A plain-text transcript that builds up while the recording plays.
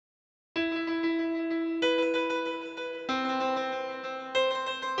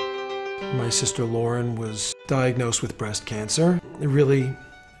my sister Lauren was diagnosed with breast cancer. It really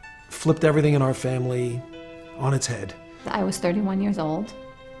flipped everything in our family on its head. I was 31 years old,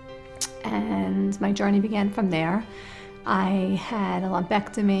 and my journey began from there. I had a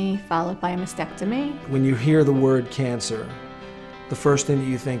lumpectomy followed by a mastectomy. When you hear the word cancer, the first thing that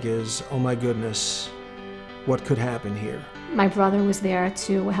you think is, oh my goodness, what could happen here? My brother was there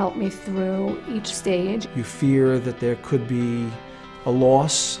to help me through each stage. You fear that there could be a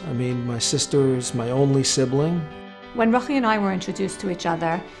loss. I mean, my sister is my only sibling. When Ruchi and I were introduced to each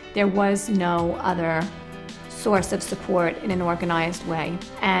other, there was no other source of support in an organized way.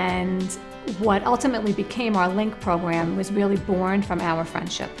 And what ultimately became our Link program was really born from our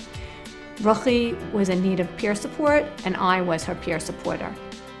friendship. Ruchi was in need of peer support, and I was her peer supporter.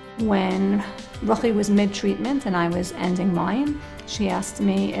 When Ruchi was mid-treatment and I was ending mine, she asked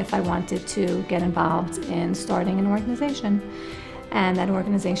me if I wanted to get involved in starting an organization. And that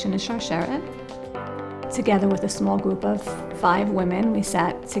organization is Sharsheret. Together with a small group of 5 women, we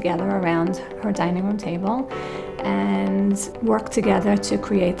sat together around her dining room table and worked together to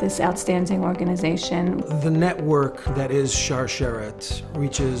create this outstanding organization. The network that is Sharsheret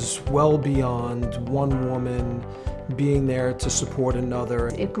reaches well beyond one woman being there to support another.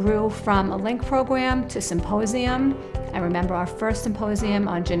 It grew from a Link program to symposium. I remember our first symposium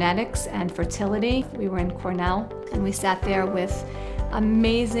on genetics and fertility. We were in Cornell, and we sat there with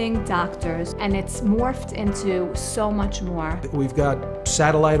amazing doctors, and it's morphed into so much more. We've got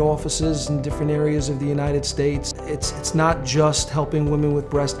satellite offices in different areas of the United States. It's not just helping women with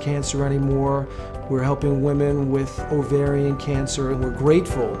breast cancer anymore. We're helping women with ovarian cancer, and we're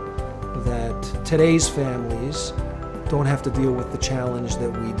grateful that today's families don't have to deal with the challenge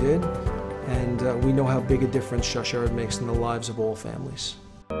that we did, and we know how big a difference Sharsheret makes in the lives of all families.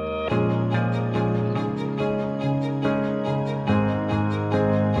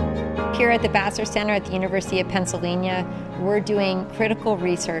 Here at the Vassar Center at the University of Pennsylvania, we're doing critical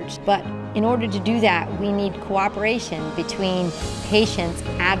research, but in order to do that, we need cooperation between patients,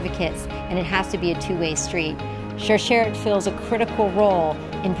 advocates, and it has to be a two-way street. Sharsheret fills a critical role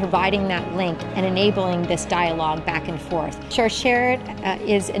in providing that link and enabling this dialogue back and forth. Sharsheret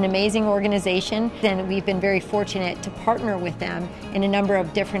is an amazing organization, and we've been very fortunate to partner with them in a number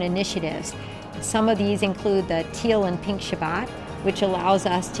of different initiatives. Some of these include the Teal and Pink Shabbat, which allows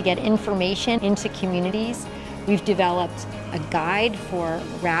us to get information into communities. We've developed a guide for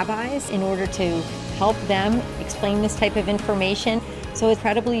rabbis in order to help them explain this type of information. So it's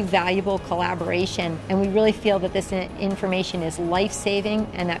incredibly valuable collaboration, and we really feel that this information is life-saving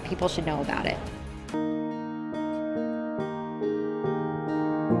and that people should know about it.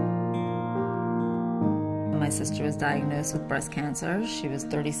 My sister was diagnosed with breast cancer. She was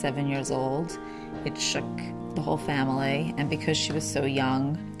 37 years old. It shook the whole family, and because she was so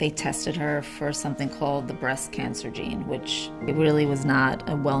young, they tested her for something called the breast cancer gene, which it really was not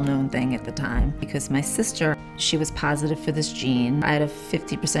a well-known thing at the time. Because my sister, she was positive for this gene. I had a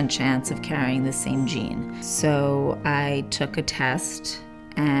 50% chance of carrying the same gene. So I took a test,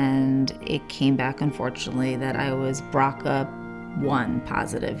 and it came back, unfortunately, that I was BRCA1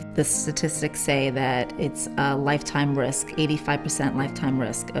 positive. The statistics say that it's a lifetime risk, 85% lifetime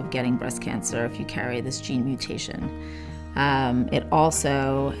risk of getting breast cancer if you carry this gene mutation. It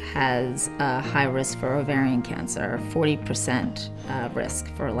also has a high risk for ovarian cancer, 40% risk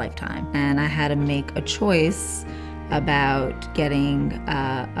for a lifetime. And I had to make a choice about getting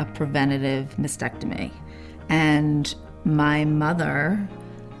a preventative mastectomy. And my mother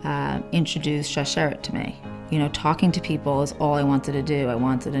introduced Sharsheret to me. You know, talking to people is all I wanted to do. I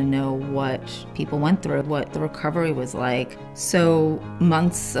wanted to know what people went through, what the recovery was like. So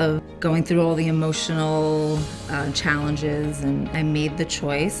months of going through all the emotional challenges, and I made the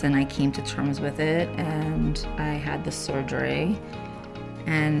choice and I came to terms with it, and I had the surgery.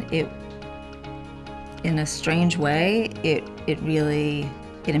 And it, in a strange way, it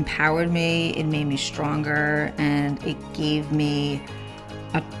empowered me, it made me stronger, and it gave me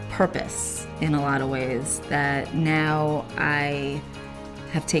a purpose in a lot of ways that now I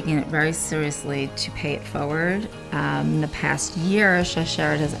have taken it very seriously to pay it forward. In the past year,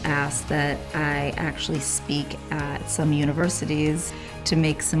 Sharsheret has asked that I actually speak at some universities to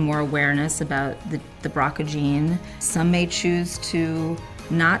make some more awareness about the BRCA gene. Some may choose to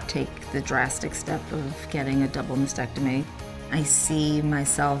not take the drastic step of getting a double mastectomy. I see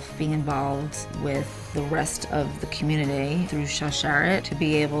myself being involved with the rest of the community through Sharsheret to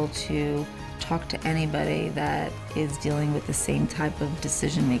be able to talk to anybody that is dealing with the same type of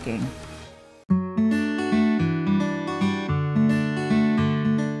decision making.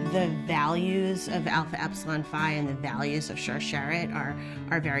 The values of Alpha Epsilon Phi and the values of Sharsheret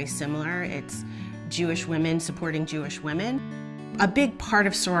are very similar. It's Jewish women supporting Jewish women. A big part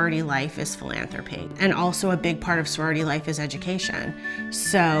of sorority life is philanthropy, and also a big part of sorority life is education.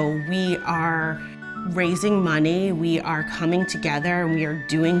 So we are raising money, we are coming together, and we are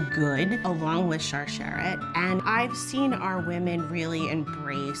doing good along with Sharsheret. And I've seen our women really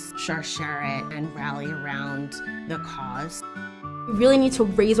embrace Sharsheret and rally around the cause. We really need to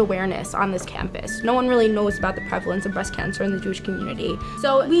raise awareness on this campus. No one really knows about the prevalence of breast cancer in the Jewish community.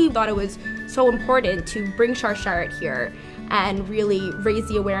 So we thought it was so important to bring Sharsheret here and really raise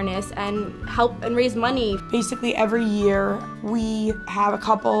the awareness and help and raise money. Basically every year we have a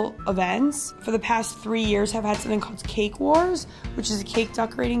couple events. For the past 3 years have had something called Cake Wars, which is a cake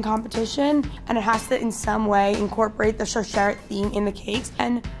decorating competition, and it has to in some way incorporate the Sharsheret theme in the cakes.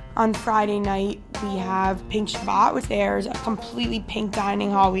 And on Friday night we have Pink Shabbat, which there's a completely pink dining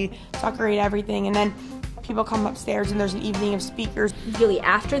hall. We decorate everything, and then people come upstairs and there's an evening of speakers. Really,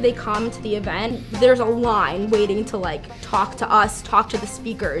 after they come to the event, there's a line waiting to talk to us, talk to the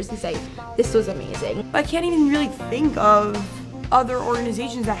speakers and say, this was amazing. I can't even really think of other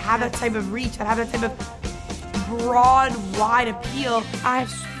organizations that have that type of reach, that have that type of broad, wide appeal. I have,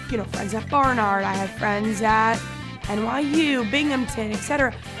 friends at Barnard, I have friends at NYU, Binghamton,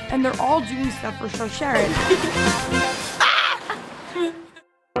 etc. And they're all doing stuff for Sharsheret.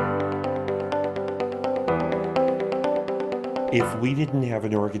 If we didn't have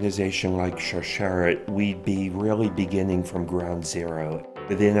an organization like Sharsheret, we'd be really beginning from ground zero.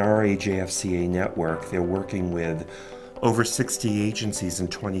 Within our AJFCA network, they're working with over 60 agencies in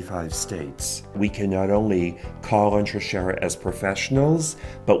 25 states. We can not only call on Sharsheret as professionals,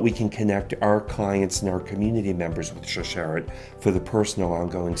 but we can connect our clients and our community members with Sharsheret for the personal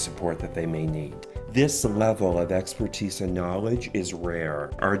ongoing support that they may need. This level of expertise and knowledge is rare.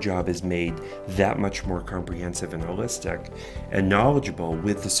 Our job is made that much more comprehensive and holistic and knowledgeable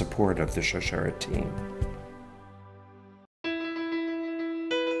with the support of the Sharsheret team.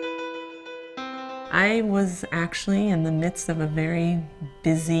 I was actually in the midst of a very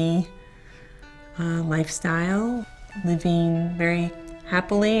busy lifestyle, living very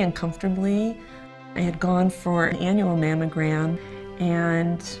happily and comfortably. I had gone for an annual mammogram,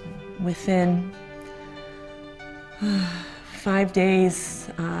 and within 5 days,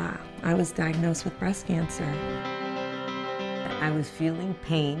 I was diagnosed with breast cancer. I was feeling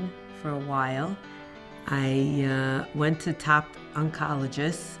pain for a while. I went to top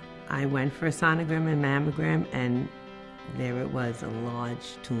oncologists. I went for a sonogram and mammogram, and there it was, a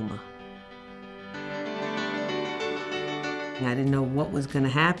large tumor. I didn't know what was going to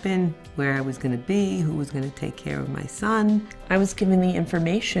happen, where I was going to be, who was going to take care of my son. I was given the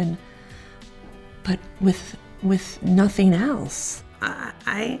information, but with nothing else.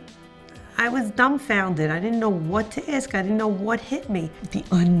 I was dumbfounded. I didn't know what to ask. I didn't know what hit me. The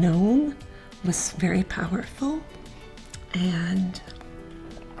unknown was very powerful, and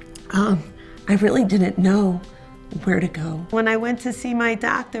I really didn't know where to go. When I went to see my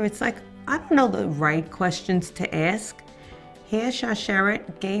doctor, it's like, I don't know the right questions to ask. Here,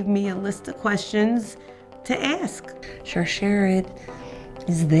 Sharsheret gave me a list of questions to ask. Sharsheret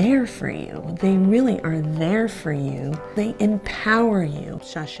is there for you. They really are there for you. They empower you.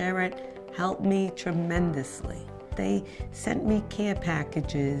 Sharsheret helped me tremendously. They sent me care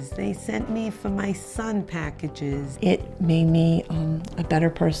packages. They sent me for my son packages. It made me a better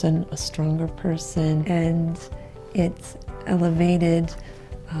person, a stronger person, and it's elevated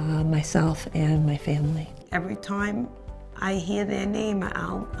myself and my family. Every time I hear their name,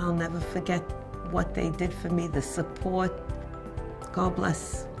 I'll never forget what they did for me, the support. God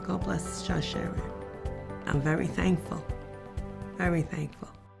bless Sharsheret. I'm very thankful, very thankful.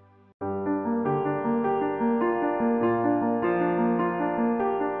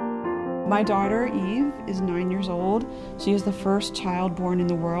 My daughter, Eve, is 9 years old. She is the first child born in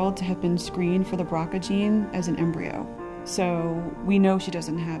the world to have been screened for the BRCA gene as an embryo. So we know she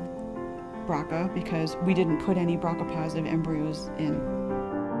doesn't have BRCA because we didn't put any BRCA positive embryos in.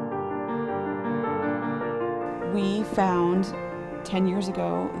 We found 10 years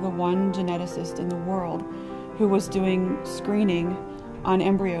ago the one geneticist in the world who was doing screening on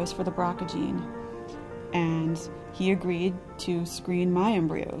embryos for the BRCA gene. And he agreed to screen my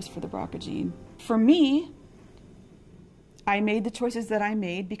embryos for the BRCA gene. For me, I made the choices that I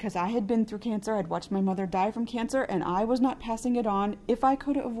made because I had been through cancer, I'd watched my mother die from cancer, and I was not passing it on if I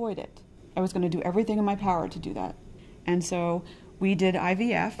could avoid it. I was going to do everything in my power to do that. And so We did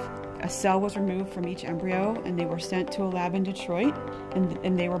IVF. A cell was removed from each embryo and they were sent to a lab in Detroit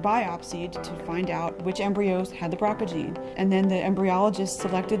and they were biopsied to find out which embryos had the BRCA gene. And then the embryologist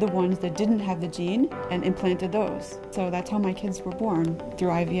selected the ones that didn't have the gene and implanted those. So that's how my kids were born, through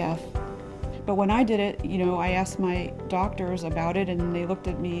IVF. But when I did it, you know, I asked my doctors about it and they looked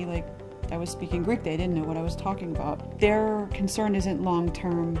at me like I was speaking Greek. They didn't know what I was talking about. Their concern isn't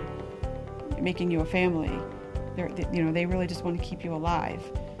long-term making you a family. They really just want to keep you alive.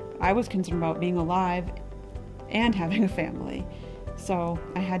 I was concerned about being alive and having a family. So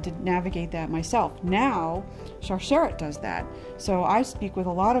I had to navigate that myself. Now, Sharsheret does that. So I speak with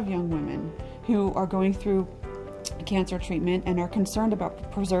a lot of young women who are going through cancer treatment and are concerned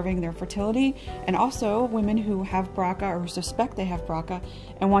about preserving their fertility, and also women who have BRCA or suspect they have BRCA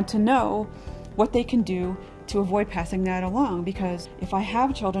and want to know what they can do to avoid passing that along, because if I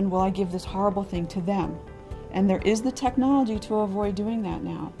have children, will I give this horrible thing to them? And there is the technology to avoid doing that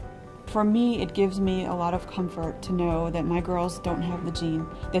now. For me, it gives me a lot of comfort to know that my girls don't have the gene,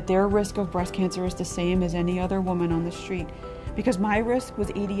 that their risk of breast cancer is the same as any other woman on the street, because my risk was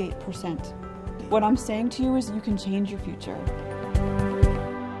 88%. What I'm saying to you is you can change your future.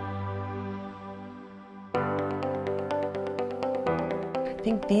 I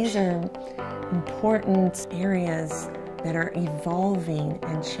think these are important areas that are evolving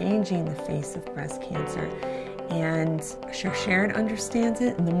and changing the face of breast cancer. And Sharsheret understands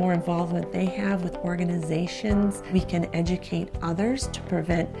it, and the more involvement they have with organizations, we can educate others to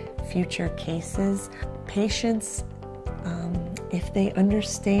prevent future cases. Patients, if they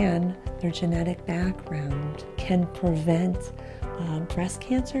understand their genetic background, can prevent breast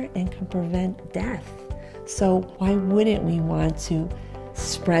cancer and can prevent death. So why wouldn't we want to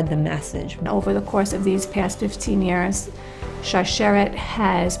spread the message? Over the course of these past 15 years, Sharsheret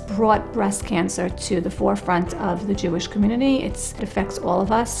has brought breast cancer to the forefront of the Jewish community. It affects all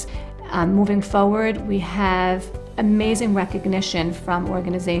of us. Moving forward, we have amazing recognition from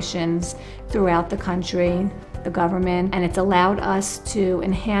organizations throughout the country, the government, and it's allowed us to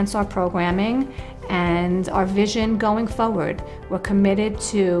enhance our programming and our vision going forward. We're committed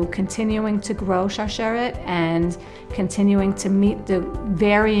to continuing to grow Sharsheret and continuing to meet the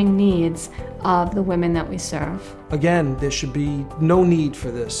varying needs of the women that we serve. Again, there should be no need for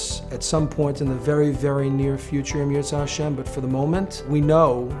this at some point in the very, very near future, Emir Hashem, but for the moment, we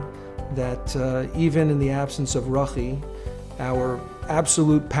know that even in the absence of Rachi, our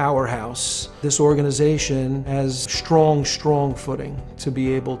absolute powerhouse, this organization has strong footing to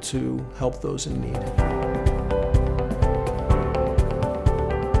be able to help those in need.